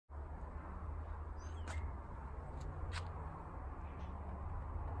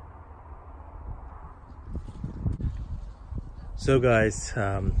So guys,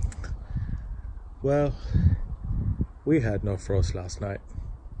 well, we had no frost last night,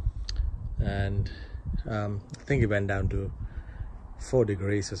 and I think it went down to 4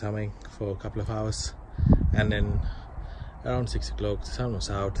 degrees or something for a couple of hours, and then around 6 o'clock the sun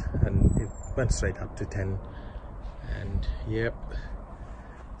was out and it went straight up to 10. And yep,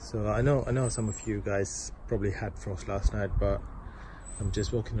 so I know some of you guys probably had frost last night, but I'm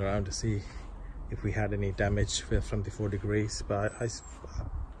just walking around to see if we had any damage from the 4 degrees, but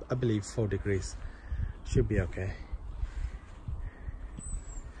I believe 4 degrees should be okay.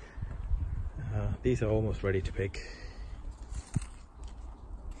 These are almost ready to pick.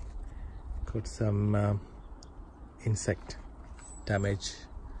 Got some insect damage,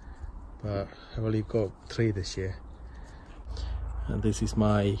 but I've only got 3 this year. And this is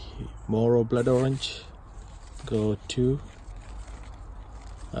my Moro blood orange. Got 2.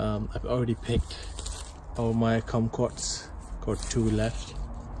 I've already picked all my kumquats, got 2 left,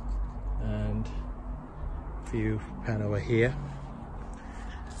 and a few pan over here.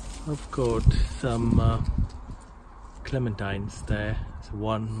 I've got some clementines there. So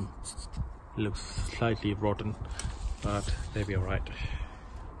one looks slightly rotten, but they'll be alright.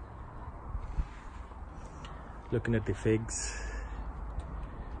 Looking at the figs,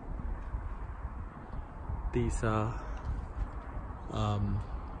 these are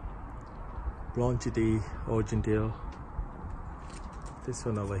Blanchity Argentile. This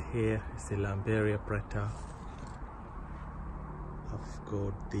one over here is the Lamberia preta. I've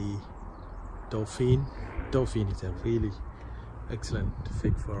got the Dauphine. Dauphine is a really excellent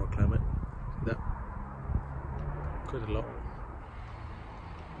fig for our climate. That quite a lot.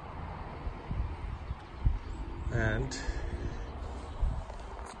 And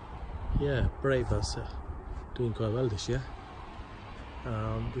yeah, Bravas are doing quite well this year.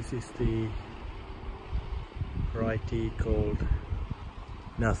 This is the variety called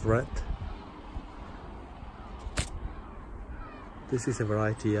Nazareth. This is a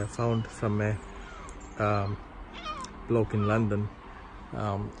variety I found from a bloke in London.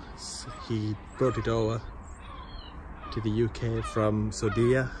 He brought it over to the UK from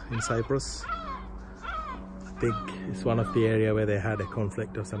Sodia in Cyprus. I think it's one of the area where they had a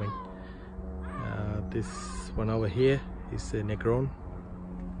conflict or something. This one over here is a Negron.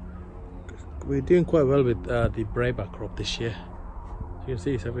 We're doing quite well with the Brava crop this year. You can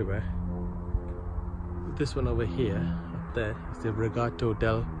see it's everywhere. This one over here, up there, is the Regato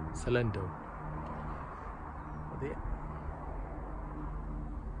del Salento. There.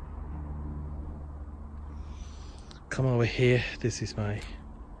 Come over here, this is my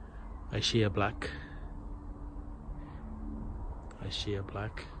Acacia Black. Acacia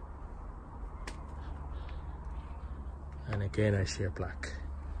Black. And again Acacia Black.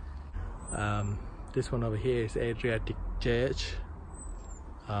 This one over here is Adriatic JH.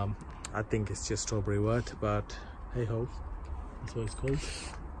 I think it's just strawberry wort, but hey ho, that's what it's called.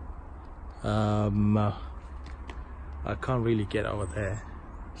 I can't really get over there.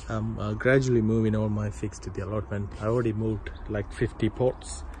 I'm gradually moving all my figs to the allotment. I already moved like 50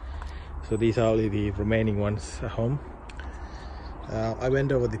 pots, so these are only the remaining ones at home. I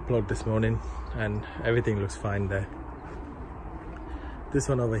went over the plot this morning and everything looks fine there. This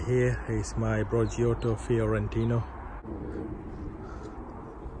one over here is my Brogiotto Fiorentino.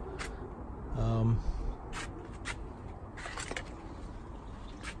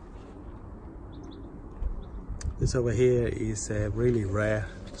 This over here is a really rare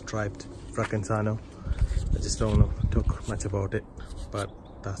striped Fracansano. I just don't know talk much about it, but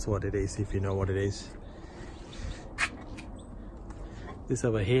that's what it is if you know what it is. This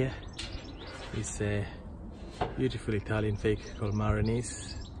over here is a beautiful Italian fig called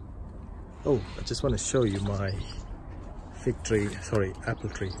Marinese. Oh, I just want to show you my fig tree, sorry, apple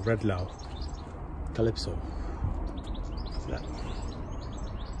tree, Red Love, Calypso. That.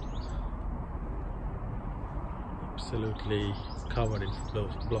 Absolutely covered in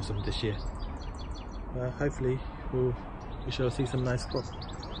blossom this year. Hopefully we shall see some nice crop.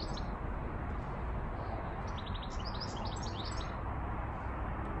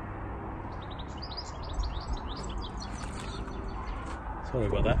 Sorry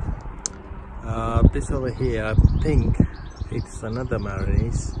about that. This over here, I think it's another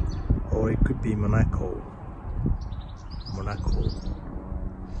Marinese, or it could be Monaco.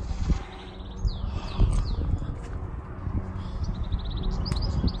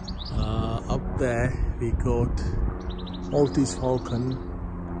 Up there we got Maltese Falcon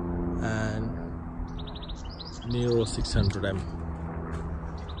and Nero 600M.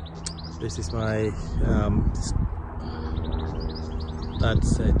 This is my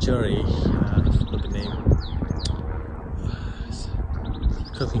that's a cherry, I forgot the name,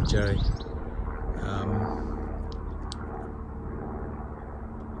 cooking cherry.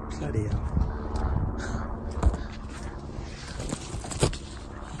 Bloody hell.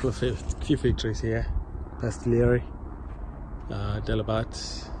 Few fig trees here. Pastilieri,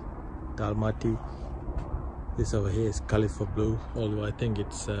 Delabat, Dalmati. This over here is California Blue, although I think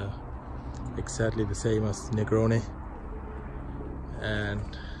it's exactly the same as Negroni.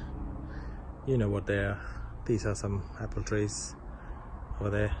 And you know what they are. These are some apple trees over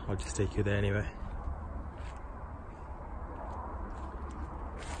there. I'll just take you there anyway.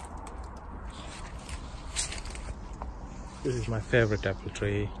 This is my favorite apple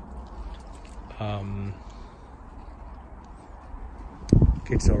tree.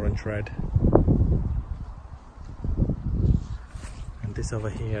 It's orange red. And this over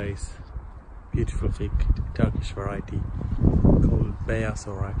here is beautiful fig, Turkish variety called Beyaz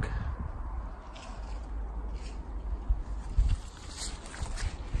Orak.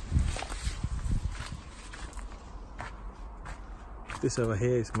 This over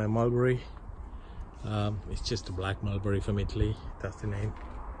here is my mulberry. It's just a black mulberry from Italy. That's the name.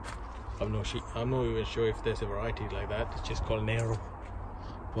 I'm not even sure if there's a variety like that. It's just called Nero.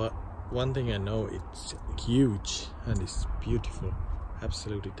 But one thing I know, it's huge and it's beautiful,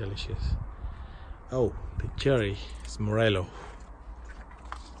 absolutely delicious. Oh, the cherry is Morello.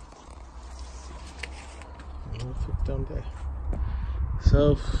 It's down there.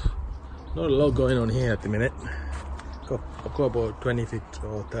 So, not a lot going on here at the minute. I've got about 20 fig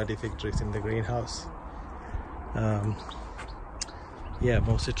or 30 fig trees in the greenhouse. Yeah,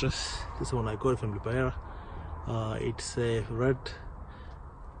 more citrus. This one I got from Libera. It's a red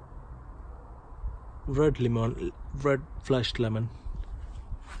fleshed lemon.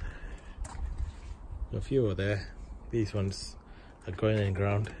 A few are there. These ones are going in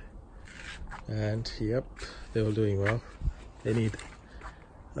ground, and yep, they're all doing well. They need.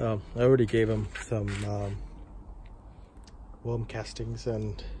 I already gave them some worm castings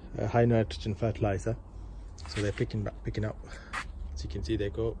and high nitrogen fertilizer, so they're picking up. As you can see,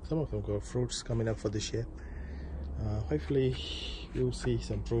 some of them got fruits coming up for this year. Hopefully you'll see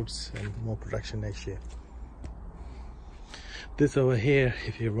some fruits and more production next year. This over here,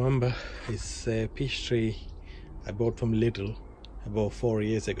 if you remember, is a peach tree I bought from Lidl about 4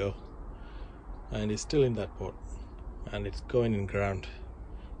 years ago, and it's still in that pot, and it's going in ground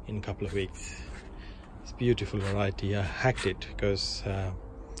in a couple of weeks. It's a beautiful variety. I hacked it because it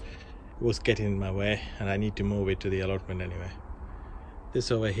was getting in my way and I need to move it to the allotment anyway. This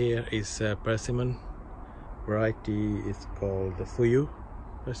over here is Persimmon. Variety is called the Fuyu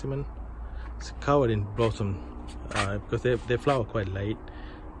Persimmon. It's covered in blossom because they flower quite late,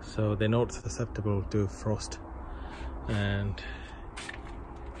 so they're not susceptible to frost, and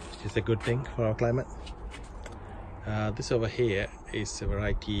which is a good thing for our climate. This over here is a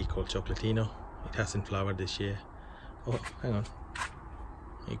variety called Chocolatino. It hasn't flowered this year. Oh, hang on,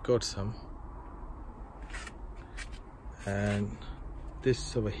 it got some. And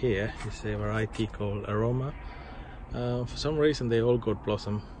this over here is a variety called Aroma. For some reason they all got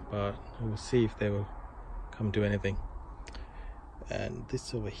blossom, but we'll see if they will come to anything. And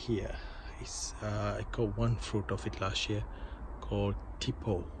this over here is I got one fruit of it last year called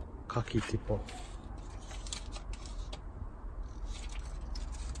Tipo, Kaki Tipo.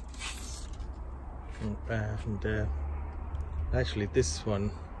 And actually this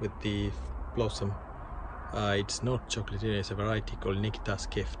one with the blossom, it's not chocolatine, it's a variety called Nikita's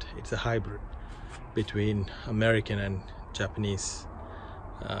Gift. It's a hybrid between American and Japanese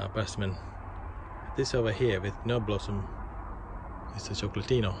persimmon. This over here with no blossom is a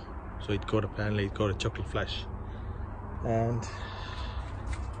Chocolatino, so apparently it got a chocolate flesh. And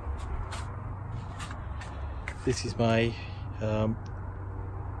this is my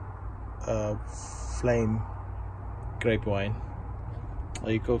flame grape wine.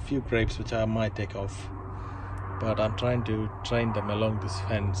 I got a few grapes which I might take off, but I'm trying to train them along this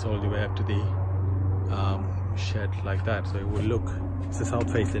fence all the way up to the shed like that, so it will look, it's a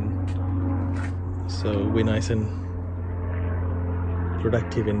south facing, so we're nice and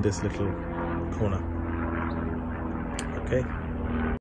productive in this little corner. Okay.